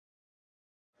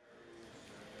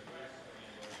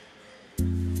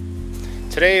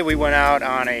Today we went out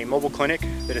on a mobile clinic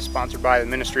that is sponsored by the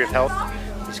Ministry of Health.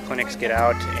 These clinics get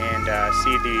out and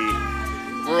see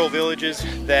the rural villages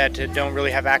that don't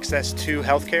really have access to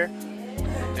health care.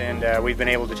 And we've been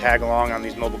able to tag along on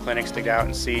these mobile clinics to get out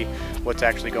and see what's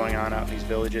actually going on out in these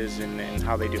villages and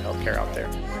how they do health care out there.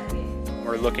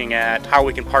 We're looking at how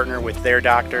we can partner with their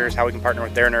doctors, how we can partner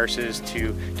with their nurses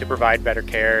to provide better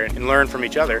care and learn from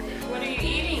each other. What are you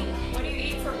eating? What do you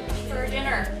eat for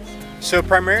dinner? So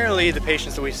primarily the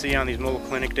patients that we see on these mobile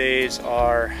clinic days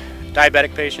are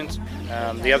diabetic patients.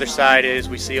 The other side is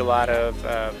we see a lot of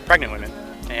pregnant women,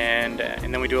 and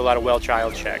then we do a lot of well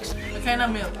child checks. What kind of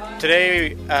milk?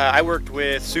 Today I worked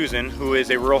with Susan, who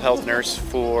is a rural health nurse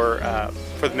for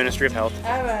the Ministry of Health.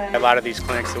 A lot of these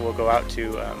clinics that we'll go out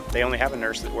to, they only have a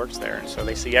nurse that works there, and so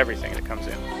they see everything that comes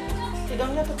in.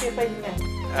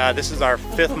 This is our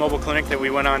 5th mobile clinic that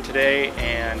we went on today,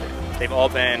 and they've all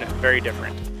been very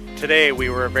different. Today we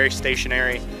were very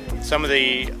stationary. Some of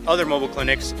the other mobile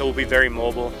clinics will be very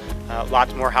mobile,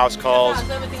 lots more house calls. At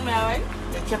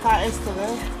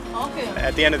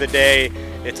the end of the day,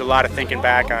 it's a lot of thinking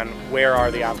back on where are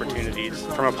the opportunities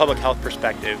from a public health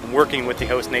perspective, and working with the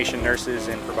host nation nurses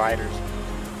and providers.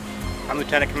 I'm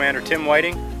Lieutenant Commander Tim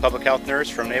Whiting, Public Health Nurse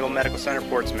from Naval Medical Center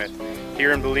Portsmouth,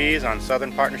 here in Belize on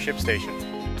Southern Partnership Station.